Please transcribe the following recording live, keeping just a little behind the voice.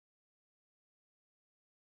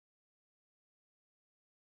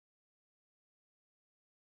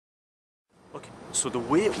So the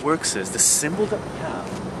way it works is the symbol that we have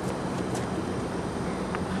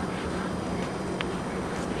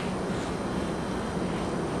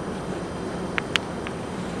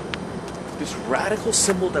this radical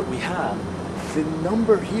symbol that we have, the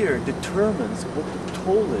number here determines what the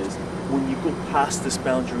toll is when you go past this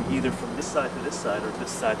boundary, either from this side to this side or this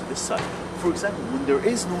side to this side. For example, when there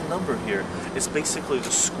is no number here, it's basically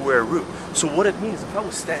the square root. So what it means, if I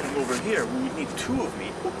was standing over here, we would need two of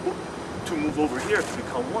me to move over here to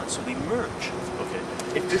become one, so they merge. Okay.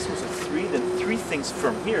 If this was a three, then three things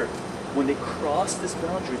from here, when they cross this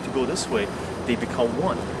boundary to go this way, they become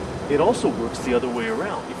one. It also works the other way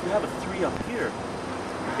around. If you have a three up here,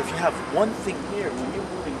 if you have one thing here, when you're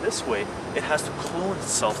moving this way, it has to clone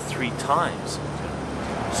itself 3 times.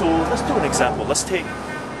 So let's do an example. Let's take the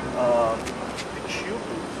cube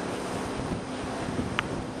root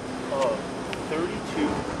of 32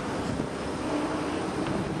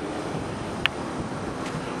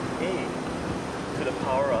 a to the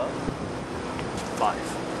power of 5.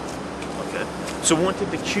 Okay. So we want to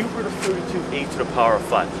take the cube root of 32a to the power of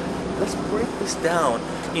 5. Let's break this down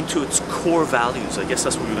into its core values. I guess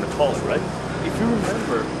that's what we're going to call it, right? If you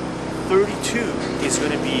remember, 32 is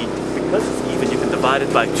going to be, because it's even, you can divide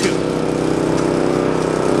it by 2.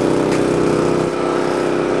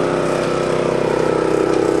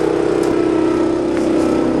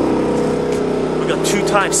 We got 2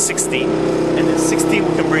 times 16, and then 16 we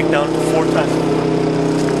can break down to 4 times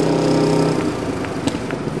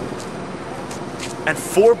 4. And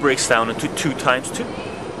 4 breaks down into 2 times 2.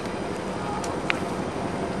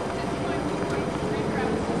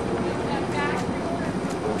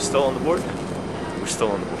 Still on the board? We're still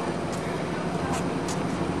on the board.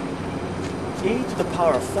 A to the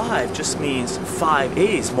power of 5 just means 5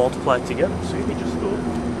 a's multiplied together. So you can just go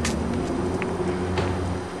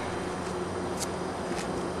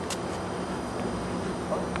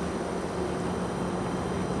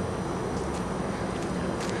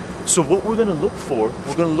So what we're going to look for,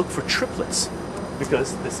 we're going to look for triplets,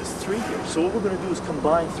 because this is 3 here. So what we're going to do is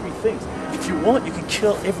combine 3 things. If you want, you can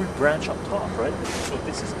kill every branch up top, right? So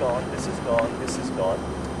this is gone, this is gone, this is gone,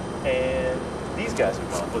 and these guys are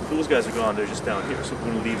gone, but those guys are gone, they're just down here. So we're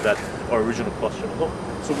going to leave that, our original question alone.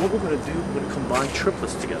 So what we're going to do, we're going to combine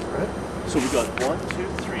triplets together, right? So we got 1, 2,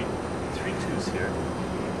 3, 3 2's here.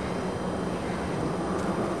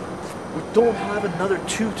 We don't have another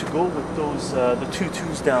 2 to go with those, the 2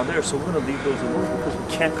 2's down there, so we're going to leave those alone because we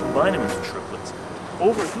can't combine them into triplets.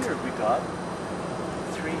 Over here, we got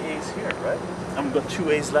 3 a's here, right? And we've got 2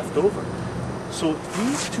 a's left over. So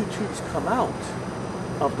these 2 2's come out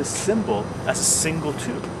of the symbol as a single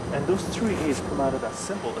 2. And those 3 a's come out of that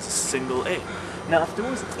symbol as a single a. Now, if there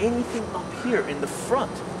was anything up here in the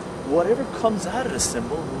front, whatever comes out of the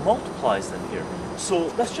symbol multiplies them here. So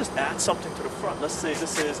let's just add something to the front. Let's say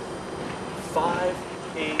this is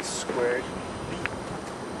 5a squared b.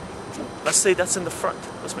 Let's say that's in the front.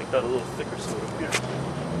 Let's make that a little thicker so it'll appear.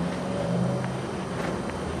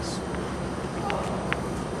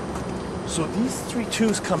 So these 3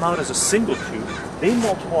 2's come out as a single 2. They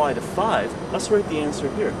multiply to 5. Let's write the answer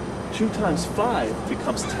here. 2 times 5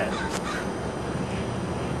 becomes 10.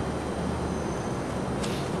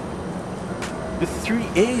 The 3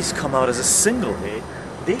 a's come out as a single a.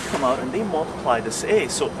 They come out and they multiply this a.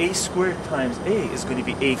 So a squared times a is going to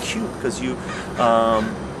be a cubed, because you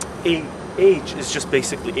h is just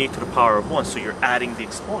basically a to the power of 1, so you're adding the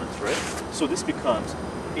exponents, right? So this becomes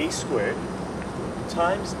a squared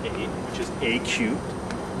times a, which is a cubed.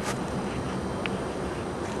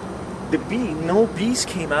 The b, no b's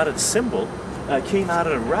came out of the symbol, came out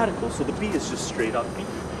of the radical, so the b is just straight up b.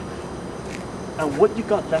 And what you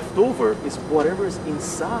got left over is whatever is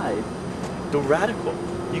inside the radical.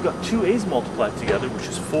 You got 2 a's multiplied together, which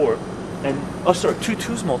is 4, and 2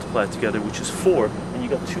 2's multiplied together, which is 4, and you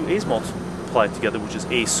got 2 a's multiplied together, which is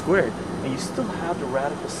a squared, and you still have the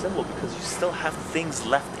radical symbol because you still have things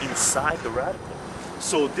left inside the radical.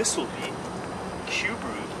 So this will be cube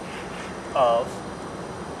root of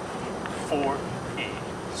 4a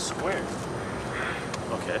squared.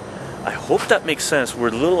 Okay, I hope that makes sense. We're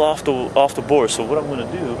a little off the board, so what I'm going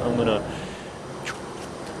to do, I'm going to...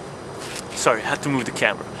 Sorry, I had to move the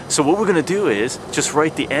camera. So what we're going to do is just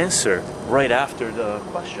write the answer right after the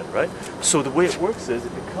question, right? So the way it works is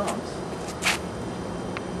it becomes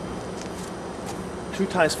 2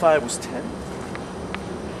 times 5 was 10.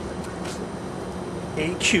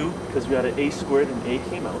 A cubed, because we had an a squared and a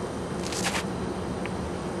came out.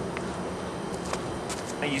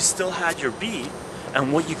 And you still had your b,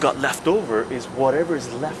 and what you got left over is whatever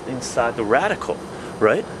is left inside the radical,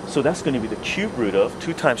 right? So that's going to be the cube root of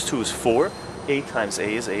 2 times 2 is 4, a times a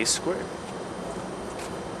is a squared.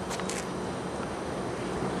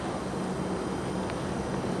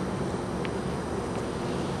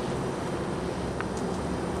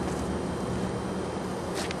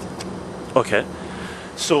 Okay,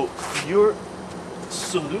 so your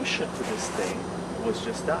solution to this thing was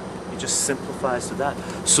just that. It just simplifies to that.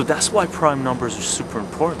 So that's why prime numbers are super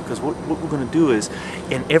important, because what we're going to do is,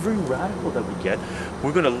 in every radical that we get,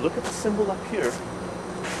 we're going to look at the symbol up here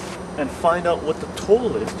and find out what the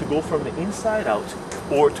total is to go from the inside out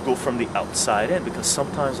or to go from the outside in, because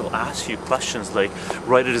sometimes they'll ask you questions like,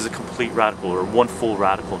 write it as a complete radical or one full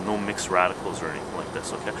radical, no mixed radicals or anything like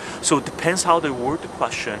this, okay? So it depends how they word the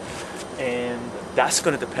question, and that's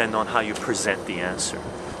going to depend on how you present the answer.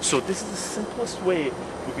 So this is the simplest way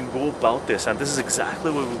we can go about this, and this is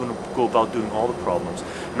exactly what we're going to go about doing all the problems.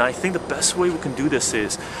 Now I think the best way we can do this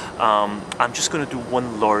is, I'm just going to do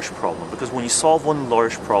one large problem, because when you solve one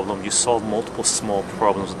large problem, you solve multiple small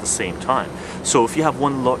problems at the same time. So if you have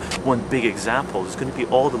one big example, there's going to be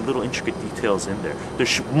all the little intricate details in there.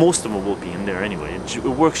 Most of them will be in there anyway. It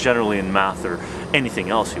works generally in math or anything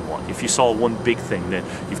else you want. If you solve one big thing, then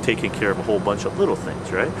you've taken care of a whole bunch of little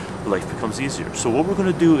things, right? Life becomes easier. So what we're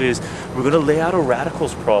going to do is we're going to lay out a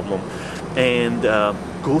radicals problem and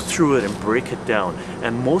go through it and break it down.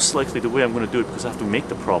 And most likely the way I'm going to do it, because I have to make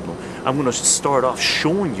the problem, I'm going to start off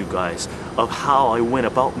showing you guys of how I went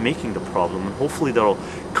about making the problem, and hopefully that'll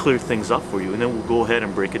clear things up for you, and then we'll go ahead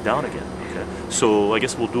and break it down again. Okay, so I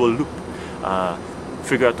guess we'll do a loop.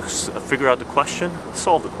 Figure out the question,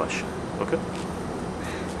 solve the question. Okay.